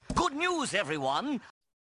Good news, everyone.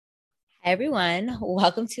 Hi, everyone.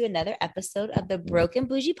 Welcome to another episode of the Broken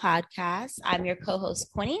Bougie Podcast. I'm your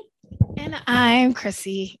co-host, Quinny. And I'm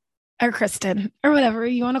Chrissy, or Kristen, or whatever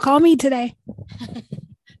you want to call me today.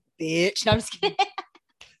 Bitch. No, I'm just kidding.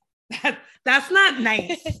 That's not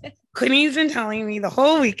nice. Quinny's been telling me the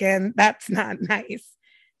whole weekend that's not nice.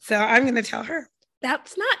 So I'm going to tell her,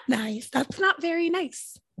 that's not nice. That's not very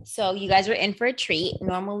nice. So you guys are in for a treat.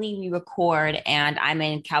 Normally we record and I'm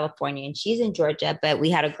in California and she's in Georgia, but we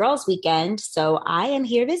had a girls' weekend. So I am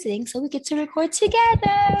here visiting so we get to record together.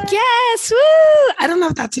 Yes. Woo! I don't know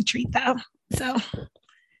if that's a treat though. So.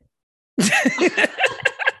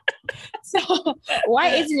 So why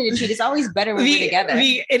isn't it a treat? It's always better when we're together.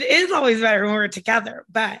 It is always better when we're together.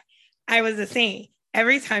 But I was just saying,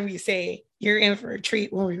 every time you say you're in for a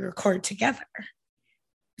treat when we record together.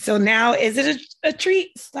 So now, is it a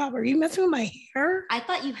treat? Stop. Are you messing with my hair? I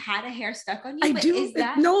thought you had a hair stuck on you. I do. Is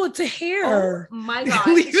that... No, it's a hair. Oh my gosh.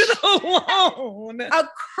 Leave it alone. A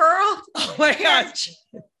curl. Oh my gosh.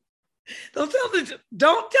 Don't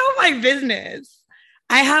tell my business.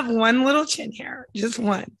 I have one little chin hair, just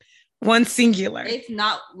one singular. It's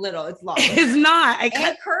not little, it's long. It's not.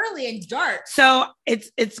 And curly and dark. So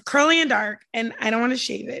it's curly and dark, and I don't want to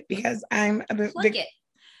shave it because I'm a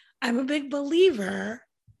big believer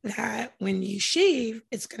that when you shave,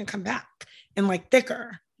 it's going to come back and like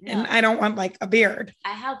thicker. No. And I don't want like a beard.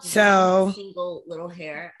 I have one single little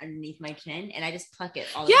hair underneath my chin and I just pluck it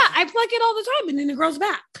all the time. I pluck it all the time and then it grows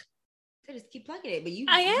back. I just keep plucking it, but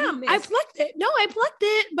I plucked it. No, I plucked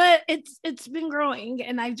it, but it's been growing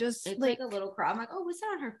and I just it's like a little curl. I'm like, oh, what's that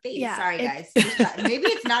on her face? Yeah, sorry guys. Maybe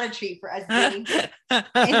it's not a treat for us being in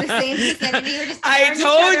the same vicinity. Or just I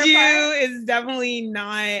told you it's definitely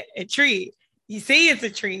not a treat. You say it's a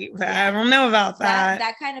treat, but I don't know about that.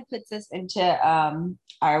 That kind of puts us into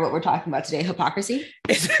what we're talking about today, hypocrisy.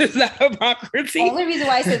 Is that hypocrisy? The only reason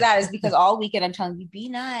why I say that is because all weekend I'm telling you, be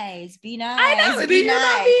nice. I know, but you're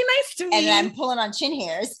not being nice to me. And then I'm pulling on chin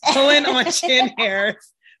hairs. Pulling on chin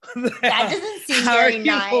hairs. That doesn't seem How very are you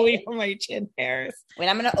nice. pulling on my chin hairs? Wait,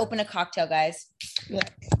 I'm gonna open a cocktail, guys. Yeah.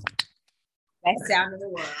 Best sound in the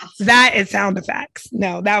world. That is sound effects.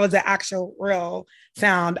 No, that was the actual real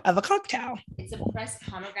sound of a cocktail. It's a pressed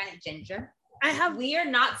pomegranate ginger. We are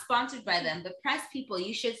not sponsored by them. The press people,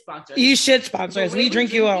 you should sponsor us. You should sponsor us. We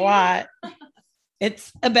drink you a lot.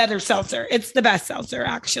 It's a better seltzer. It's the best seltzer,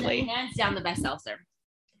 actually. Hands down the best seltzer.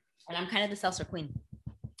 And I'm kind of the seltzer queen.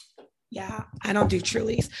 Yeah, I don't do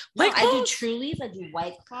Trulies. I do Trulies. I do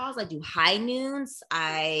White Claws. I do High Noons.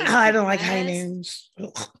 I don't like High Noons.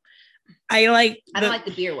 Ugh. I don't like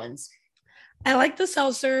the beer ones. I like the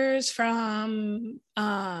seltzers from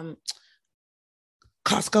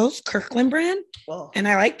Costco's Kirkland brand. Whoa. And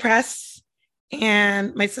I like Press.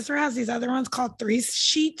 And my sister has these other ones called 3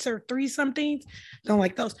 Sheets or 3 somethings. Don't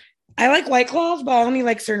like those. I like White Claws, but I only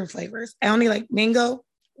like certain flavors. I only like mango,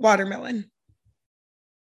 watermelon.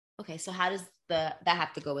 Okay, so how does that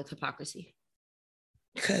have to go with hypocrisy?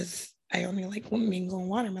 Because I only like mango and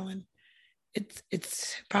watermelon.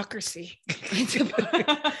 It's hypocrisy. It's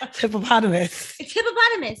hippopotamus. It's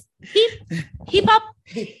hippopotamus.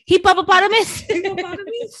 Hippopotamus.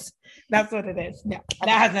 Hippopotamus. That's what it is. No, that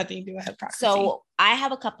has nothing to do with hypocrisy. So I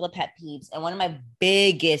have a couple of pet peeves, and one of my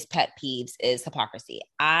biggest pet peeves is hypocrisy.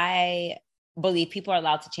 I believe people are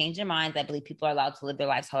allowed to change their minds. I believe people are allowed to live their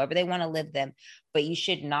lives however they want to live them, but you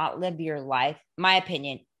should not live your life, my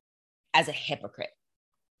opinion, as a hypocrite.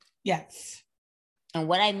 Yes. And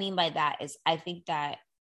what I mean by that is I think that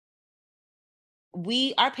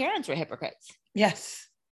our parents were hypocrites. Yes.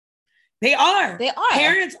 They are.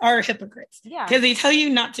 Parents are hypocrites. Yeah. Because they tell you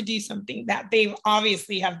not to do something that they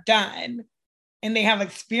obviously have done and they have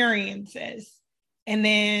experiences. And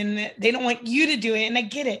then they don't want you to do it. And I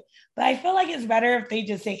get it. But I feel like it's better if they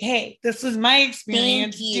just say, hey, this was my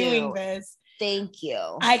experience doing this. Thank you.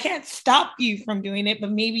 I can't stop you from doing it,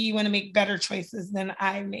 but maybe you want to make better choices than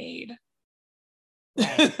I made.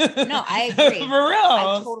 Right. No, I agree. For real.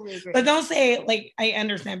 I totally agree. But don't say, like, I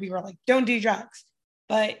understand people are like, don't do drugs.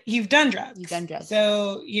 But you've done drugs.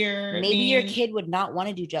 So your kid would not want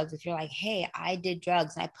to do drugs if you're like, hey, I did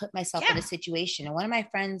drugs and I put myself in a situation. And one of my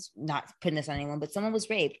friends, not putting this on anyone, but someone was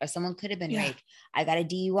raped or someone could have been raped. I got a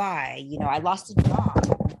DUI. I lost a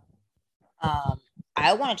job.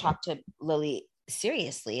 I want to talk to Lily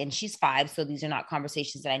seriously, and she's 5, so these are not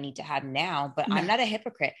conversations that I need to have now, but I'm not a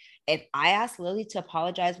hypocrite. If I ask Lily to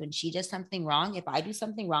apologize when she does something wrong, if I do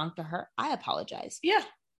something wrong to her, I apologize. Yeah.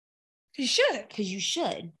 You should. Because you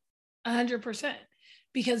should. 100%.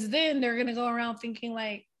 Because then they're going to go around thinking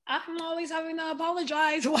like, I'm always having to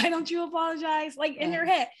apologize. Why don't you apologize? Like in your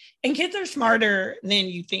head. And kids are smarter than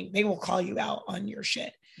you think. They will call you out on your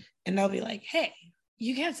shit. And they'll be like, hey,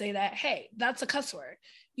 you can't say that. Hey, that's a cuss word.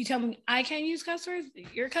 You tell me I can't use cuss words.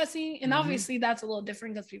 You're cussing. And obviously that's a little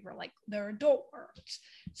different because people are like, they're adult words.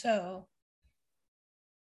 So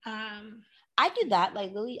I do that.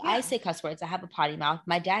 Like Lily, I say cuss words. I have a potty mouth.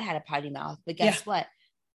 My dad had a potty mouth. But guess what?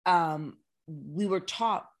 We were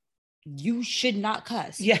taught you should not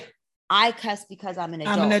cuss. Yeah. I cuss because I'm an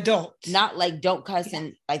adult. I'm an adult. Not like don't cuss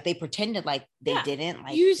and like they pretended like they didn't.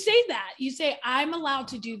 Like you say that. You say I'm allowed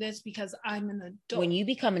to do this because I'm an adult. When you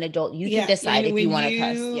become an adult, you can decide if you want to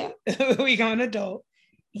cuss. Yeah. When you become an adult,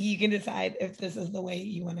 you can decide if this is the way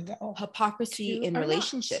you want to go. Hypocrisy in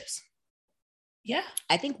relationships. Yeah.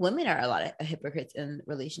 I think women are a lot of hypocrites in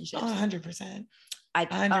relationships. 100%.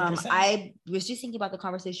 100%. I was just thinking about the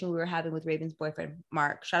conversation we were having with Raven's boyfriend,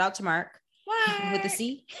 Mark. Shout out to Mark. What? With the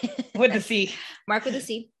C. With the C. Mark with the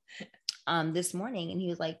C. This morning. And he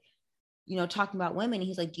was like, talking about women. And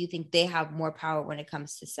he's like, do you think they have more power when it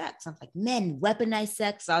comes to sex? I'm like, men weaponize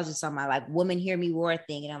sex. So I was just on my like woman hear me roar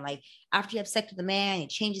thing. And I'm like, after you have sex with a man, it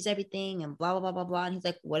changes everything and blah, blah, blah, blah, blah. And he's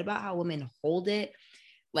like, what about how women hold it?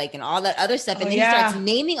 Like, and all that other stuff. And then he starts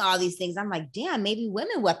naming all these things. I'm like, damn, maybe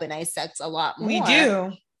women weaponize sex a lot more. We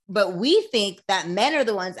do. But we think that men are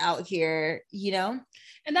the ones out here,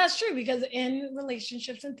 And that's true because in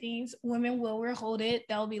relationships and things, women will withhold it.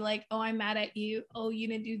 They'll be like, oh, I'm mad at you. Oh, you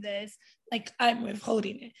didn't do this. Like, I'm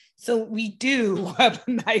withholding it. So we do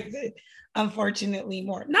weaponize it, unfortunately,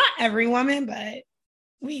 more. Not every woman, but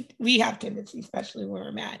we have tendencies, especially when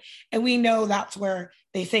we're mad. And we know that's where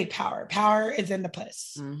they say power. Power is in the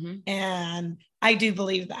puss. Mm-hmm. And I do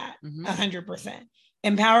believe that 100%.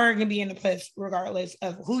 And power can be in the puss regardless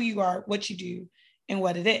of who you are, what you do, and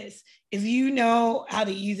what it is. If you know how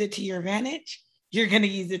to use it to your advantage, you're going to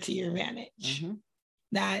use it to your advantage. Mm-hmm.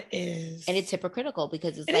 That is. And it's hypocritical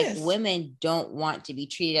because it's like women don't want to be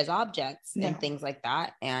treated as objects and things like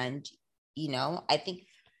that. And, I think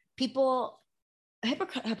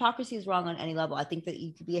hypocrisy is wrong on any level. I think that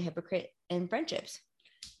you could be a hypocrite in friendships.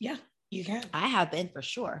 Yeah, you can. I have been for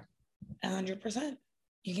sure. 100%.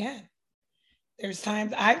 You can. There's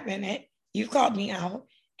times I've been it. You've called me out.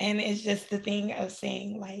 And it's just the thing of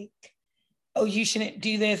saying like, oh, you shouldn't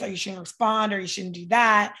do this, or you shouldn't respond, or you shouldn't do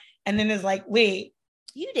that. And then it's like, wait,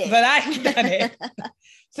 you did, but I've done it.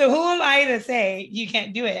 So who am I to say you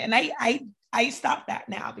can't do it? And I stop that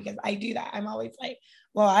now because I do that. I'm always like,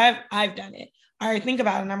 well, I've done it. I think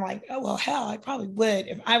about it and I'm like, oh, well, hell, I probably would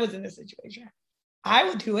if I was in this situation. I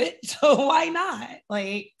would do it. So why not?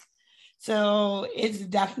 Like, so it's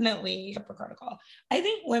definitely hypocritical. I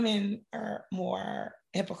think women are more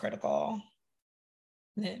hypocritical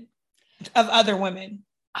than of other women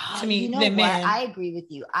to me than men. I agree with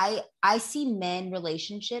you. I see men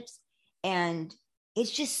relationships and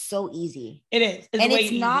it's just so easy. It is. And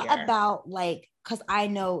it's not about like, because I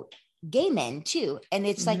know gay men too. And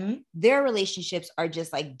it's like their relationships are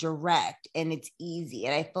just like direct and it's easy.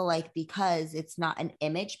 And I feel like because it's not an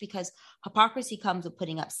image, because hypocrisy comes with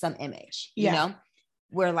putting up some image, you know,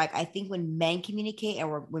 where like, I think when men communicate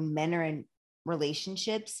or when men are in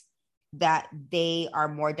relationships, that they are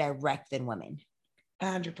more direct than women.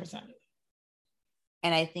 100%.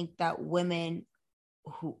 And I think that women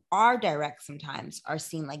who are direct sometimes are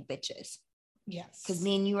seen like bitches. Yes. Because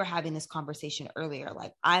me and you were having this conversation earlier.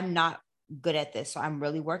 Like, I'm not good at this, so I'm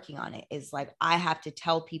really working on it. Is like, I have to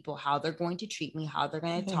tell people how they're going to treat me, how they're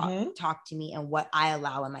going to talk to me, and what I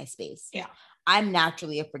allow in my space. Yeah. I'm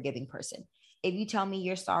naturally a forgiving person. If you tell me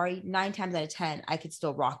you're sorry, 9 times out of 10, I could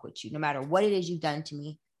still rock with you, no matter what it is you've done to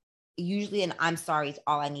me. Usually, and I'm sorry is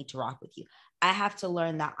all I need to rock with you. I have to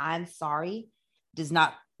learn that I'm sorry does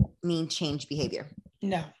not mean change behavior.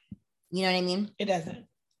 No. You know what I mean? It doesn't.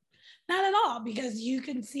 Not at all, because you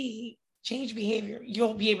can see change behavior.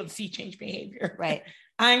 You'll be able to see change behavior. Right.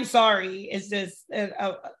 I'm sorry. It's just,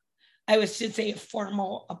 I should say a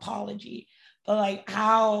formal apology, but like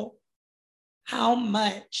how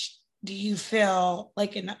much do you feel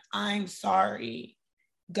like an I'm sorry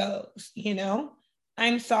goes, you know?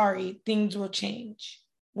 I'm sorry, things will change.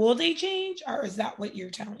 Will they change? Or is that what you're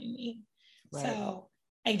telling me? Right. So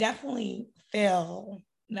I definitely feel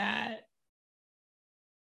that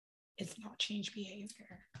it's not change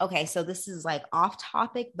behavior. Okay, so this is like off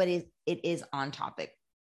topic, but it is on topic.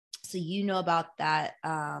 So you know about that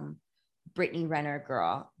Brittany Renner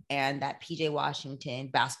girl and that PJ Washington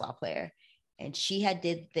basketball player. And she had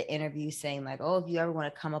did the interview saying like, oh, if you ever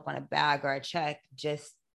want to come up on a bag or a check,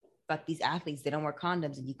 just fuck these athletes. They don't wear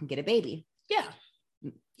condoms and you can get a baby. Yeah.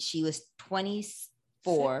 She was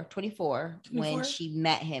 24 when she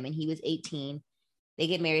met him, and he was 18. They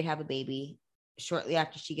get married, have a baby. Shortly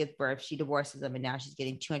after she gives birth, she divorces him, and now she's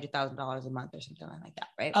getting $200,000 a month or something like that,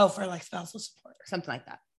 right? Oh, for like spousal support. Something like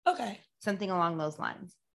that. Okay. Something along those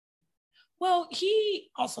lines. Well, he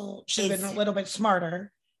also should have been a little bit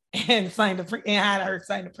smarter and had her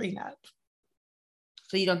sign a prenup.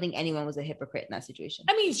 So you don't think anyone was a hypocrite in that situation?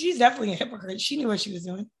 I mean, she's definitely a hypocrite. She knew what she was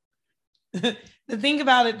doing. The thing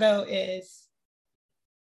about it, though, is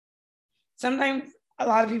sometimes a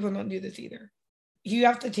lot of people don't do this either. You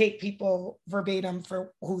have to take people verbatim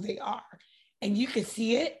for who they are. And you can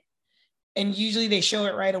see it. And usually they show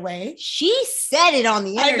it right away. She said it on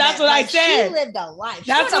the internet. That's what I said. She lived a life.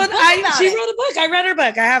 She wrote a book. I read her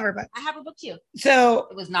book. I have her book. I have her book too. So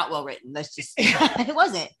it was not well written. Let's just. It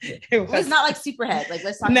wasn't. It was not like Superhead. Like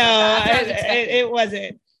let's talk. No, about that. it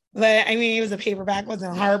wasn't. But I mean, it was a paperback. It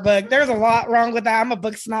wasn't a hard book. There's a lot wrong with that. I'm a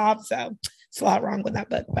book snob, so it's a lot wrong with that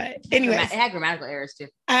book. But anyway, it had grammatical errors too.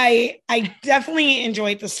 I definitely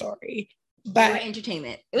enjoyed the story, but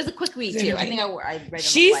entertainment. It was a quick read too. I think I read it.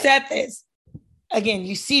 She said this again.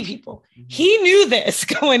 You see people. Mm-hmm. He knew this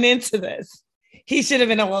going into this. He should have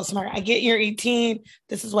been a little smarter. I get you're 18.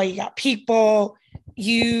 This is why you got people.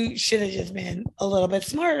 You should have just been a little bit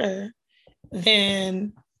smarter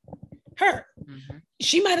than her. Mm-hmm.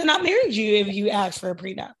 She might have not married you if you asked for a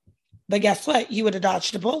prenup. But guess what? You would have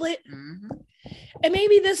dodged a bullet. Mm-hmm. And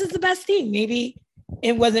maybe this is the best thing. Maybe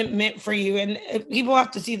it wasn't meant for you. And people have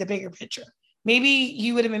to see the bigger picture. Maybe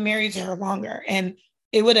you would have been married to her longer and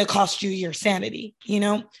it would have cost you your sanity. You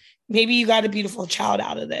know, maybe you got a beautiful child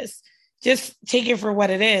out of this. Just take it for what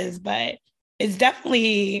it is. But it's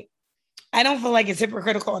definitely, I don't feel like it's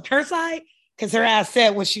hypocritical on her side because her ass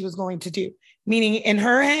said what she was going to do. Meaning in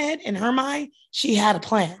her head, in her mind, she had a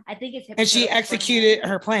plan. I think it's hypocritical. And she executed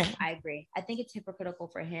her plan. I agree. I think it's hypocritical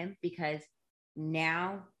for him because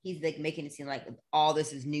now he's like making it seem like all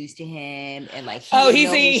this is news to him and like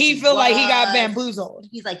he feel like he got bamboozled.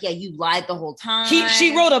 He's like, yeah, you lied the whole time.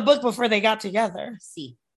 She wrote a book before they got together.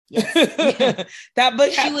 See, yes. That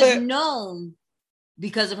book. She was known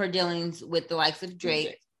because of her dealings with the likes of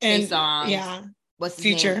Drake and songs. Yeah, what's his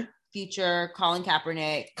Future. Name? Future, Colin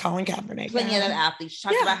Kaepernick, plenty of other athletes. She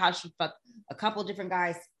talked about how she fucked a couple different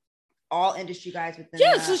guys, all industry guys within.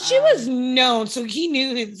 Yeah, so she was known. So he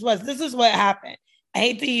knew this is what happened. I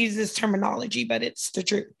hate to use this terminology, but it's the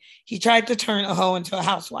truth. He tried to turn a hoe into a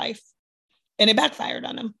housewife, and it backfired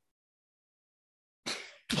on him.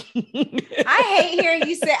 I hate hearing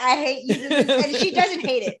you say I hate you, and she doesn't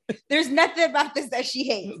hate it. There's nothing about this that she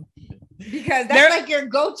hates. Because that's like your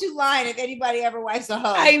go-to line if anybody ever wipes a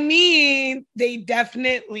hoe. I mean, they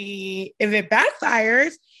definitely, if it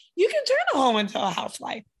backfires, you can turn a hoe into a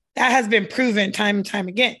housewife. That has been proven time and time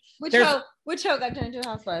again. Which hoe got turned into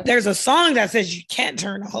a housewife? There's a song that says you can't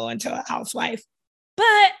turn a hoe into a housewife. But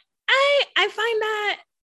I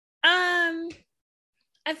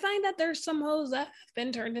find that there's some hoes that have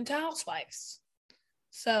been turned into housewives.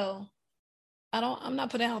 So I'm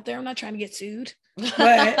not putting it out there. I'm not trying to get sued.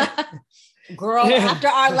 But girl, after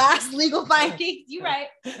our last legal findings, you're right.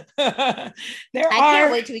 I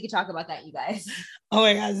can't wait till we can talk about that, you guys. Oh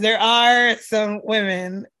my gosh, there are some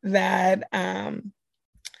women that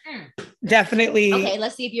definitely. Okay,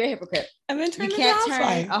 let's see if you're a hypocrite. You can't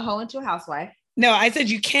turn a hoe into a housewife. No, I said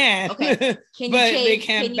you can. Okay, can you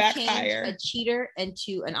change backfire a cheater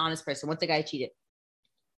into an honest person? What's the guy who cheated?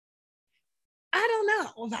 I don't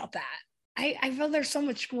know about that. I feel there's so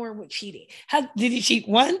much more with cheating. Did he cheat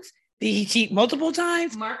once? Did he cheat multiple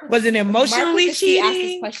times? Was it emotionally cheating? I asked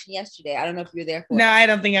this question yesterday. I don't know if you were there for it. I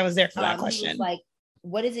don't think I was there for that question. He was like,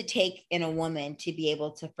 what does it take in a woman to be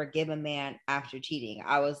able to forgive a man after cheating?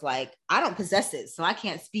 I was like, I don't possess it, so I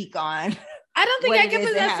can't speak on. I don't think I can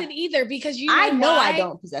possess it either because I know I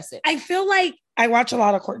don't possess it. I feel like I watch a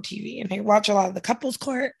lot of court TV and I watch a lot of the couples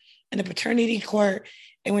court and the paternity court.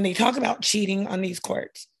 And when they talk about cheating on these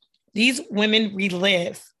courts, these women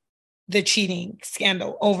relive the cheating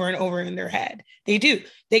scandal over and over in their head. They do.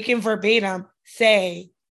 They can verbatim say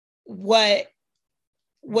what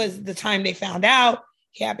was the time they found out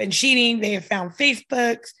he had been cheating. They have found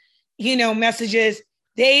Facebooks, messages.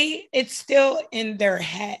 It's still in their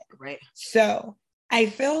head. Right. So I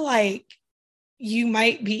feel like you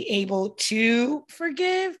might be able to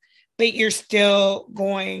forgive, but you're still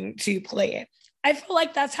going to play it. I feel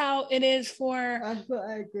like that's how it is for. I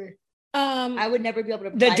agree. I would never be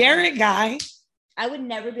able to. The Derek guy. I would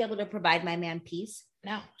never be able to provide my man peace.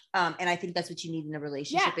 No. And I think that's what you need in a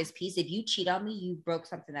relationship is peace. If you cheat on me, you broke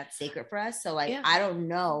something that's sacred for us. So I don't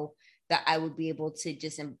know that I would be able to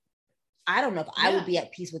just. I don't know if I would be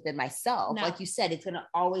at peace within myself. No. Like you said, it's going to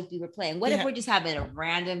always be replaying. What if we're just having a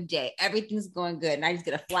random day? Everything's going good. And I just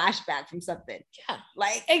get a flashback from something. Yeah.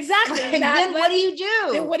 Like, exactly. Then what do you do?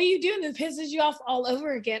 Then what do you do? And it pisses you off all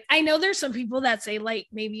over again. I know there's some people that say like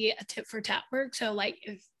maybe a tit for tat work. So like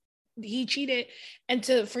if he cheated and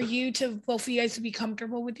for you guys to be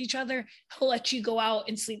comfortable with each other, he'll let you go out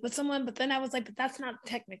and sleep with someone. But then I was like, but that's not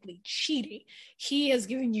technically cheating. He has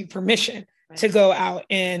given you permission to go out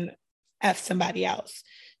and F somebody else.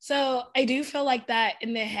 So I do feel like that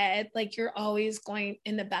in the head, like you're always going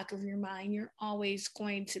in the back of your mind, you're always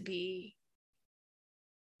going to be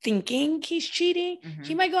thinking he's cheating. Mm-hmm.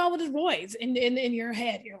 He might go out with his boys and in your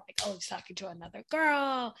head, you're like, oh, he's talking to another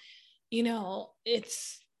girl. You know, I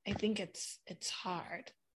think it's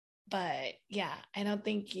hard, but yeah, I don't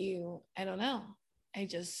know. I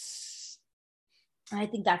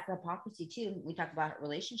think that's the hypocrisy too. We talk about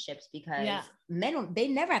relationships because men, they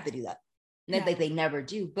never have to do that. Like they never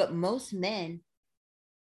do, but most men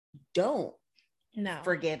don't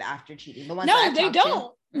forgive after cheating. The ones they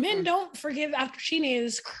don't. Men don't forgive after cheating.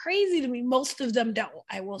 It's crazy to me. Most of them don't,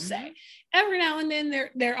 I will say. Every now and then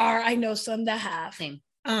there are, I know some that have. Same.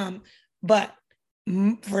 But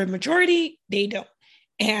for the majority, they don't.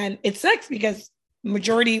 And it sucks because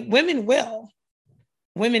women will.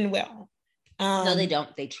 No, they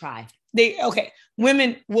don't. They try.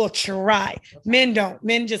 Women will try. Men don't.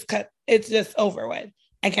 Men just cut. It's just over with.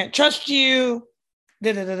 I can't trust you.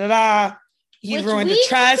 You've ruined the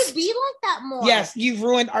trust. To be like that more. Yes, you've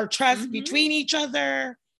ruined our trust between each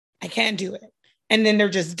other. I can't do it. And then they're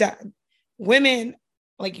just done. Women,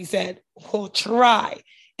 like you said, will try.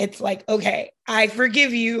 It's like, okay, I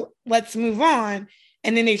forgive you. Let's move on.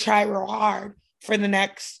 And then they try real hard for the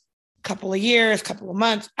next couple of years, couple of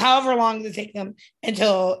months, however long it takes them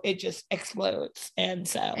until it just explodes. And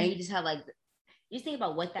you just have you think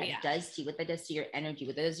about what that does to you, what that does to your energy,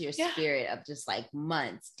 what that does to your spirit of just like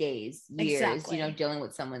months, days, years, dealing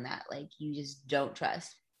with someone that like you just don't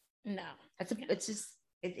trust. No, it's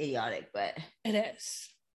idiotic, but it is.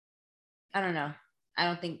 I don't know. I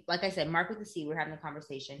don't think, like I said, Mark with the C, we're having a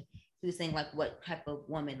conversation. He was saying like, what type of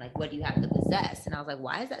woman, like, what do you have to possess? And I was like,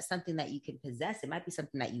 why is that something that you can possess? It might be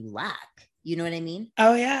something that you lack. You know what I mean?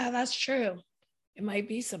 Oh yeah, that's true. It might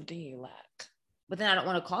be something you lack. But then I don't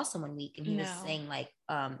want to call someone weak. And he was saying like,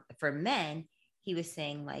 for men, he was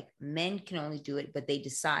saying like men can only do it, but they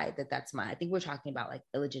decide that that's mine. I think we're talking about like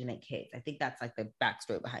illegitimate kids. I think that's like the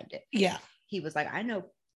backstory behind it. Yeah. He was like, I know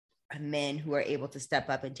men who are able to step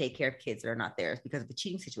up and take care of kids that are not theirs because of the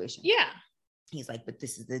cheating situation. Yeah. He's like, but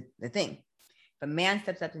this is the thing. If a man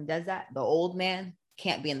steps up and does that, the old man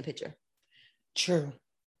can't be in the picture. True.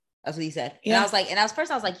 That's what he said. Yeah. And I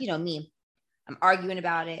was like, me, I'm arguing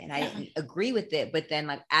about it and I didn't agree with it. But then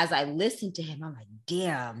like, as I listened to him, I'm like,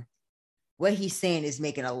 damn, what he's saying is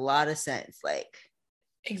making a lot of sense. Like,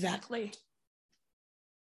 exactly.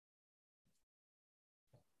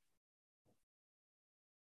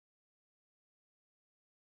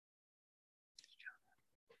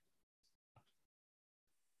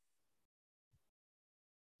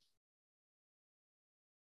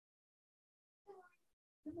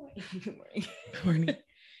 Good morning. Good morning.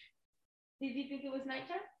 Did you think it was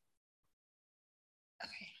nighttime?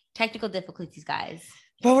 Okay. Technical difficulties, guys.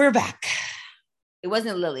 But we're back. It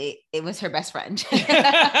wasn't Lily. It was her best friend.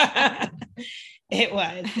 It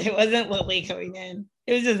was. It wasn't Lily coming in.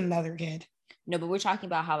 It was just another kid. No, but we're talking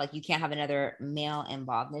about how like you can't have another male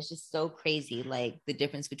involved. And it's just so crazy, like the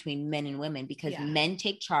difference between men and women, because men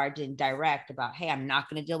take charge and direct about, hey, I'm not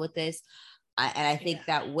going to deal with this. And I think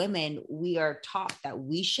that women, we are taught that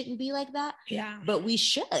we shouldn't be like that. Yeah. But we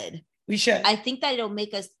should. We should. I think that it'll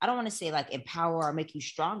make us, I don't want to say like empower or make you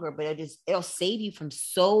stronger, but it'll save you from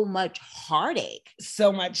so much heartache.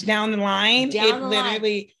 So much down the line.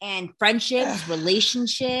 And friendships,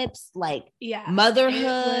 relationships, like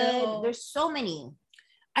motherhood. There's so many.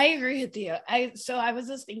 I agree with you. I was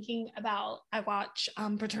just thinking about, I watched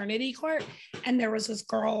Paternity Court, and there was this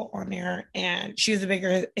girl on there, and she was the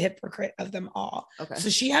bigger hypocrite of them all. Okay. So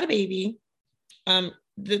she had a baby.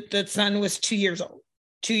 The son was 2 years old,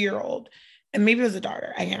 2-year-old, and maybe it was a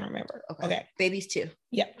daughter. I can't remember. Okay. Baby's 2.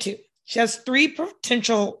 Yeah, 2. She has 3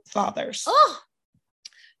 potential fathers. Oh.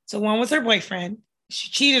 So one was her boyfriend.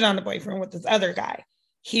 She cheated on the boyfriend with this other guy.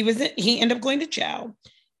 He ended up going to jail.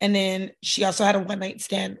 And then she also had a one-night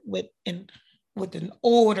stand with an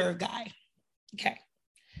older guy. Okay.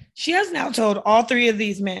 She has now told all 3 of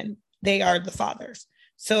these men they are the fathers.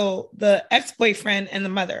 So the ex-boyfriend and the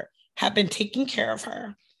mother have been taking care of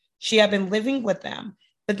her. She had been living with them.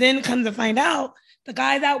 But then comes to find out, the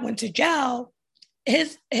guy that went to jail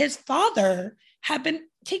his father had been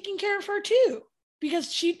taking care of her too,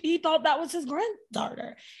 because he thought that was his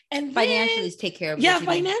granddaughter. And financially take care of her. Yeah,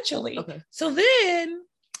 financially. Okay. So then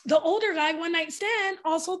the older guy, one night stand,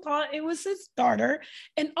 also thought it was his daughter.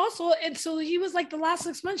 And so he was like, the last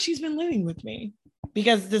 6 months she's been living with me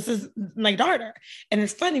because this is my daughter. And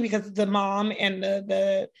it's funny because the mom and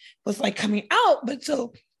the was like coming out, but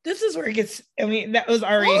so this is where it gets, I mean, that was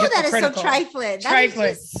already hypocritical. That is so trifling.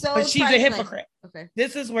 Trifling. So but she's trifling. A hypocrite. Okay.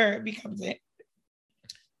 This is where it becomes it.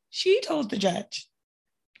 She told the judge,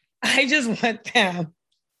 I just want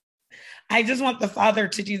the father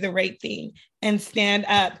to do the right thing and stand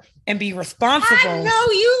up and be responsible. I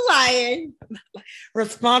know you lying.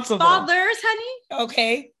 Responsible. Fathers, honey.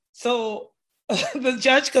 Okay. So the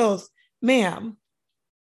judge goes, ma'am,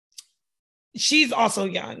 she's also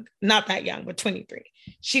young, not that young, but 23.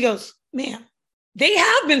 She goes, ma'am, they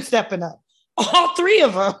have been stepping up, all three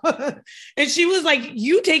of them. And she was like,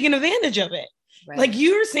 you taking advantage of it. Right. Like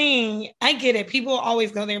you're saying, I get it. People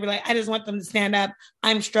always go there and be like, I just want them to stand up.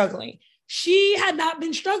 I'm struggling. She had not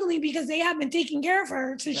been struggling because they have been taking care of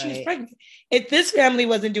her since she was pregnant. If this family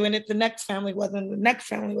wasn't doing it, the next family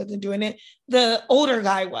wasn't doing it. The older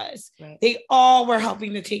guy was. Right. They all were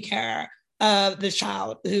helping to take care of the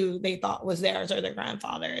child who they thought was theirs or their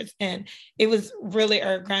grandfather's. And it was really,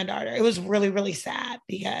 or granddaughter. It was really, really sad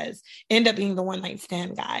because it ended up being the one night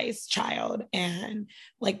stand guy's child. And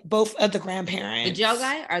like both of the grandparents. The jail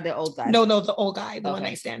guy or the old guy? No, the old guy, the one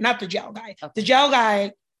night stand, not the jail guy. Okay. The jail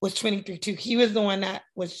guy was 23 too. He was the one that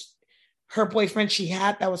was her boyfriend she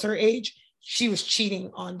had that was her age. She was cheating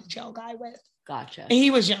on the jail guy with. Gotcha. And he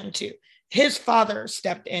was young too. His father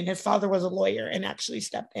stepped in. His father was a lawyer and actually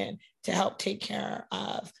stepped in to help take care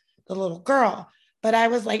of the little girl. But I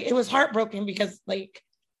was like, it was heartbroken because like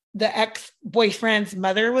the ex-boyfriend's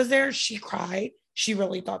mother was there. She cried. She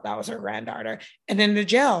really thought that was her granddaughter. And in the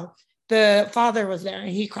jail, the father was there and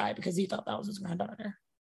he cried because he thought that was his granddaughter.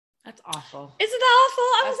 That's awful. Isn't that awful?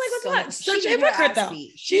 I was like, what's that? Such a hypocrite though.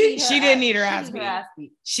 She didn't need her ass beat.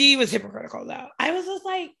 She was hypocritical though. I was just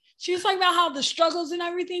like, she was talking about how the struggles and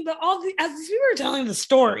everything, but as these people were telling the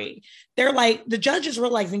story, they're like, the judges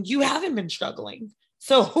realizing you haven't been struggling.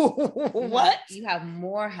 So what? You have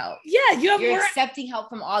more help. Yeah, you're accepting help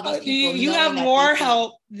from all these people. You have more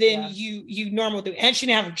help than you normally do. And she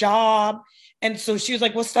didn't have a job. And so she was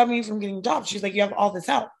like, what's stopping you from getting a job? She's like, you have all this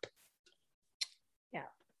help.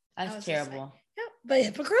 That's terrible. Like, yeah, but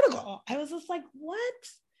hypocritical. I was just like, what?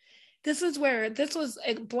 This was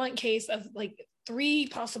a blunt case of like 3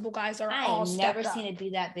 possible guys are all stepped up. I've never seen it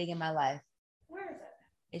be that big in my life. Where is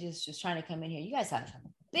it? It is just trying to come in here. You guys have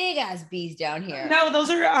big ass bees down here. No,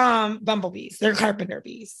 those are bumblebees. They're carpenter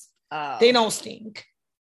bees. Oh. They don't stink.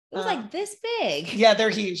 It was like this big. Yeah,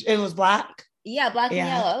 they're huge. It was black. Yeah, black and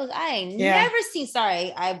yellow. I ain't never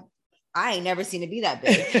seen it be that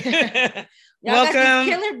big. Welcome,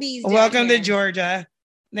 killer bees. Welcome to Georgia.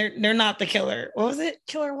 They're not the killer. What was it?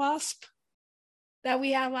 Killer wasp that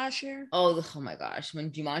we had last year. Oh my gosh!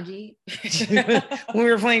 When Jumanji, when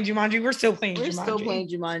we were playing Jumanji, we're still playing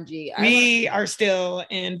Jumanji. We are still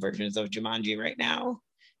in versions of Jumanji right now.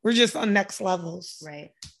 We're just on next levels,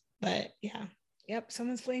 right? But yeah, yep.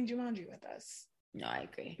 Someone's playing Jumanji with us. No, I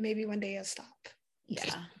agree. Maybe one day I'll stop.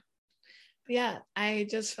 Yeah, yeah. I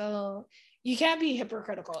just feel. You can't be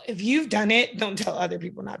hypocritical. If you've done it, don't tell other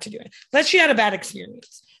people not to do it. Unless you had a bad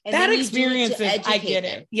experience. Bad experiences, I get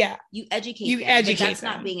it. Yeah. You educate them. But that's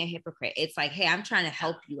not being a hypocrite. It's like, hey, I'm trying to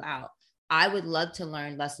help you out. I would love to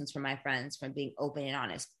learn lessons from my friends from being open and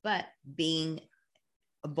honest, but being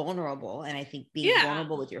vulnerable. And I think being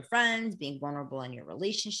vulnerable with your friends, being vulnerable in your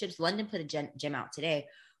relationships. London put a gem out today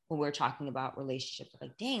when we were talking about relationships.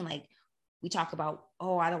 Like, dang, like, we talk about,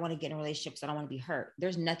 oh, I don't want to get in relationships. I don't want to be hurt.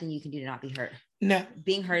 There's nothing you can do to not be hurt. No.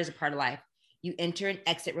 Being hurt is a part of life. You enter and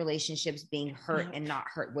exit relationships being hurt and not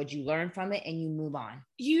hurt. What you learn from it and you move on.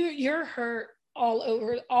 You're hurt all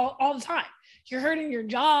over, all the time. You're hurting your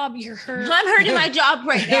job. You're hurt. I'm hurting my job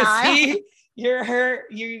right now. See, you're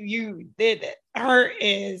hurt. You did it. Hurt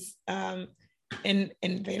is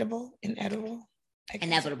inevitable. There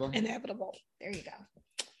you go.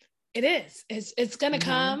 It is. It's gonna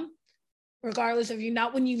come. Regardless of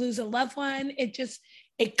not when you lose a loved one, it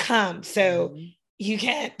comes. So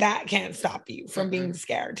that can't stop you from being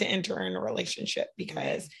scared to enter in a relationship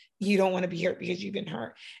because you don't want to be hurt because you've been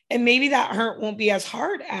hurt. And maybe that hurt won't be as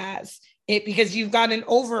hard as it because you've gotten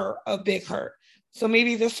over a big hurt. So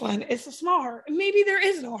maybe this one is a small hurt. Maybe there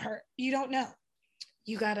is no hurt. You don't know.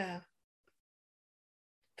 You gotta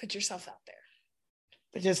put yourself out there.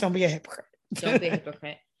 But just don't be a hypocrite. Don't be a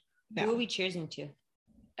hypocrite. No. Who are we cheersing to?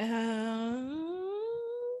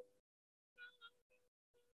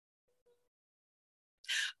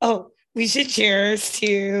 Oh, we should cheers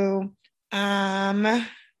to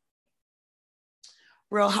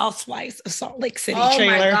Real Housewives of Salt Lake City trailer.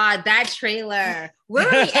 Oh my God, that trailer. Where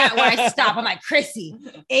are we at where I stop? I'm like, Chrissy,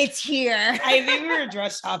 it's here. I think we were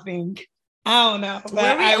dress shopping. I don't know.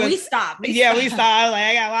 But we stopped. We stopped. I was like,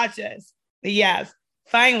 I gotta watch this. But yes,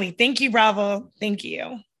 finally. Thank you, Bravo. Thank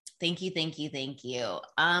you. Thank you.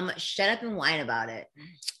 Shut up and whine about it.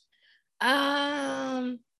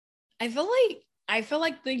 I feel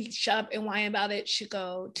like the shut up and whine about it should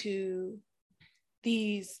go to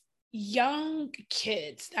these young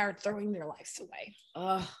kids that are throwing their lives away.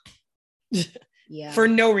 Yeah. For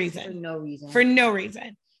no reason.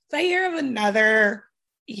 So I hear of another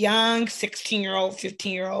young 16-year-old,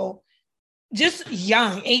 15-year-old, just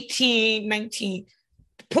young, 18, 19,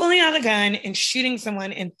 pulling out a gun and shooting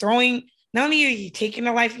someone and throwing, not only are you taking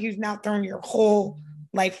their life, you've now thrown your whole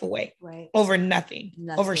life away over nothing,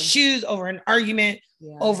 over shoes, over an argument,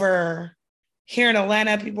 over here in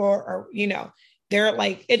Atlanta, people are, they're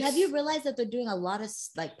like, have you realized that they're doing a lot of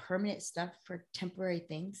like permanent stuff for temporary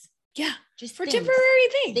things? Yeah. Just for temporary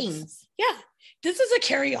things. Yeah. This is a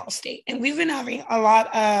carry-all state. And we've been having a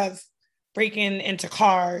lot of breaking into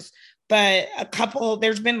cars, but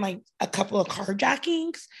there's been like a couple of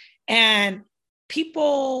carjackings, and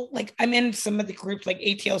people, like, I'm in some of the groups like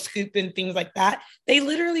ATL Scoop and things like that. They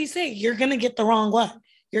literally say, you're going to get the wrong one.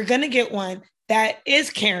 You're going to get one that is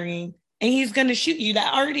carrying and he's going to shoot you.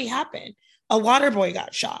 That already happened. A water boy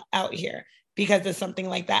got shot out here because of something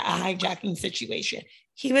like that, a hijacking situation.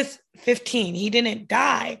 He was 15. He didn't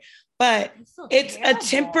die, but it's a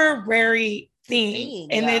temporary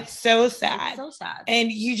thing. And it's so sad.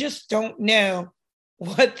 And you just don't know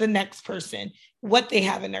what the next person, what they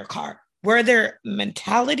have in their car, where their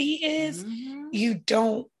mentality is. You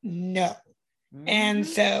don't know. And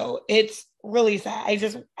so it's really sad. I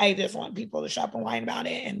just want people to shop and whine about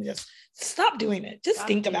it and just stop doing it. Just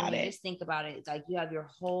think about it. Just think about it. It's like you have your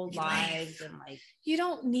whole lives, and like you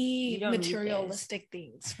don't need materialistic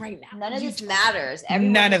things right now. None of this matters.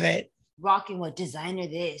 None of it. Rocking with designer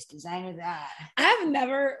this, designer that.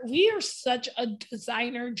 We are such a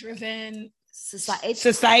designer driven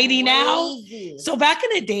society now. So back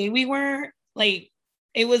in the day, we weren't like,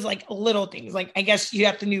 it was like little things. Like, I guess you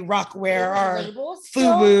have to do Rockwear or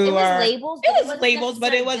FUBU. It was labels,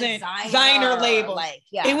 but it wasn't designer labels.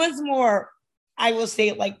 It was more, I will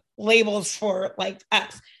say, like labels for like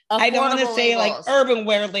us. I don't want to say like urban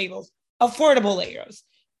wear labels, affordable labels.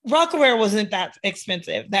 Rockwear wasn't that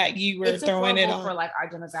expensive that you were throwing it on for like our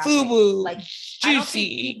demographic. FUBU, like Juicy. I don't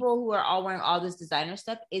think people who are all wearing all this designer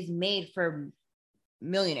stuff is made for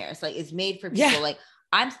millionaires. Like, it's made for people. Like,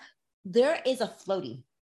 there is a floaty.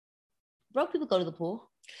 Broke people go to the pool.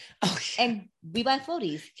 And we buy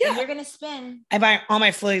floaties. And you're gonna spend. I buy all my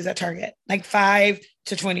floaties at Target, like $5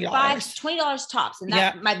 to $20. $20 tops, and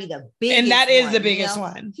that might be the biggest. And that is the biggest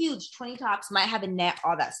one. Huge 20 tops, might have a net,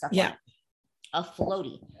 all that stuff. Yeah. A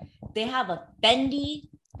floaty. They have a Fendi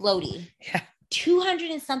floaty. Yeah. $200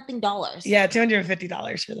 and something. Yeah,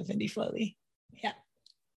 $250 for the Fendi floaty. Yeah.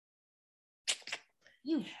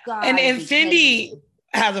 You guys. And Fendi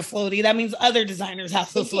has a floaty. That means other designers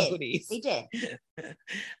have the floaties. They did.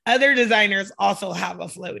 Other designers also have a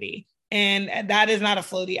floaty. And that is not a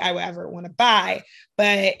floaty I would ever want to buy.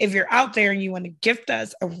 But if you're out there and you want to gift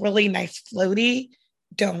us a really nice floaty,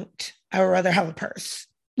 don't. I would rather have a purse.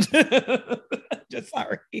 Just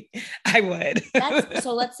sorry. I would.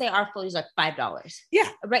 So let's say our floaties are $5. Yeah.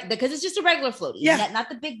 Right. Because it's just a regular floaty. Yeah. Not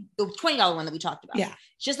the $20 one that we talked about. Yeah.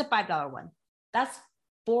 It's just a $5 one. That's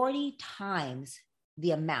 40 times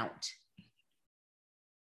the amount.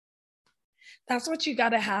 That's what you got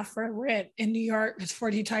to have for rent in New York. It's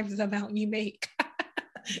 40 times the amount you make.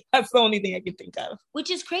 That's the only thing I can think of. Which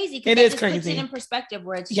is crazy. It is crazy. Puts it in perspective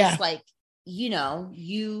where it's just like,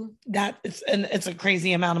 it's a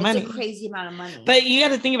crazy amount of money. It's a crazy amount of money. But you got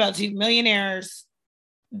to think about too, millionaires,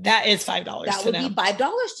 that is $5 to them. That would be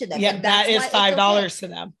 $5 to them. Yeah, that is $5 to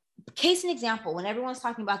them. Case in example, when everyone's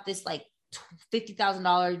talking about this like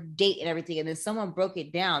 $50,000 date and everything, and then someone broke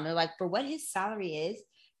it down, they're like, for what his salary is,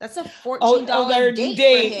 that's a $14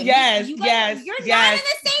 date for him. Yes, you're not in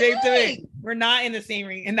the same ring. We're not in the same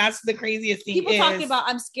ring. And that's the craziest thing. People talking about,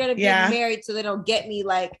 I'm scared of getting married so they don't get me,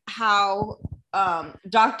 like how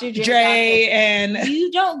Dr. Dre and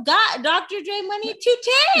you don't got Dr. Dre money to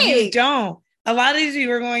take. You don't. A lot of these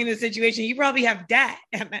people are going in a situation, you probably have debt.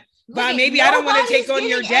 But maybe I don't want to take on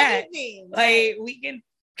your debt. Like,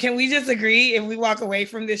 can we just agree if we walk away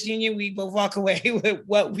from this union, we both walk away with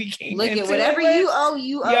what we came into? Look at whatever you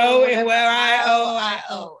owe, and where I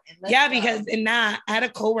owe. Yeah, because in that, I had a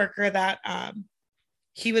coworker that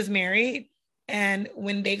he was married And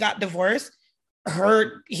when they got divorced,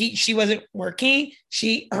 she wasn't working.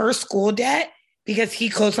 Her school debt, because he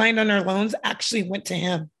co-signed on her loans, actually went to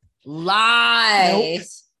him.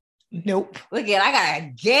 Lies. Nope. Look at, I got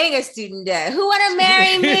a gang of student debt. Who want to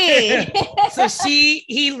marry me? So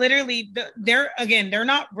he literally, they're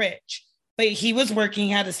not rich, but he was working,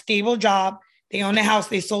 had a stable job. They owned a house.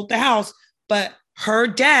 They sold the house, but her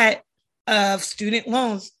debt of student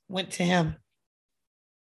loans went to him.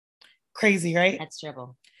 Crazy, right? That's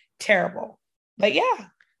terrible. But yeah.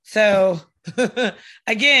 So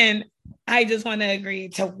again, I just want to agree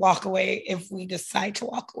to walk away if we decide to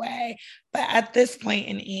walk away. But at this point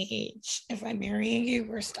in age, if I'm marrying you,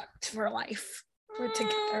 we're stuck for life. We're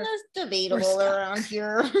together. That's debatable around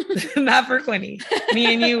here. Not for Quinny.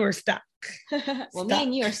 Me and you were stuck. Well, me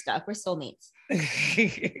and you are stuck. We're soulmates.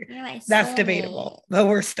 That's debatable, but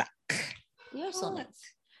we're stuck. We are soulmates.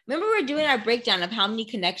 Remember, we're doing our breakdown of how many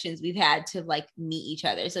connections we've had to like meet each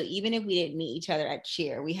other. So even if we didn't meet each other at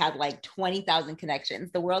cheer, we had like 20,000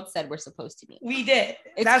 connections. The world said we're supposed to meet. We did.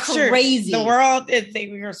 That's crazy. True. The world did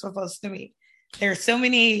say we were supposed to meet. There's so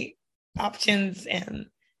many options and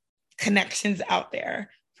connections out there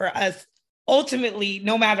for us. Ultimately,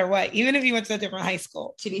 no matter what, even if you went to a different high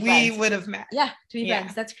school, we would have met. Yeah, to be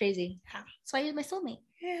friends. That's crazy. Yeah. That's why you're my soulmate.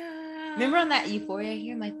 Yeah. Remember on that Euphoria,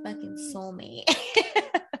 you're my fucking soulmate.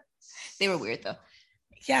 They were weird though.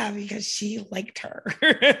 Yeah, because she liked her.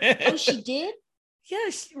 Oh, she did?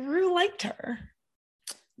 Yes, Rue liked her.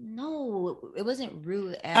 No, it wasn't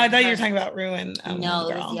Rue. I thought you were talking about Rue and no,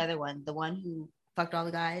 it was the other one, the one who fucked all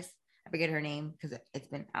the guys. I forget her name because it's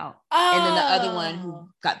been out. Oh. And then the other one who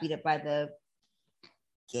got beat up by the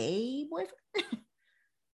gay boyfriend.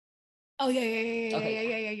 Oh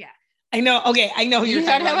yeah. I know. Okay, I know who you're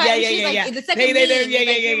talking about. Yeah. The second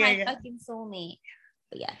you're my fucking soulmate.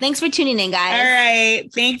 But yeah, thanks for tuning in, guys. All right,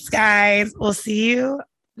 thanks, guys. We'll see you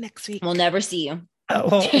next week. We'll never see you.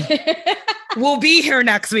 Oh, we'll be here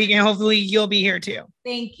next week, and hopefully you'll be here too.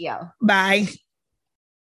 Thank you. Bye.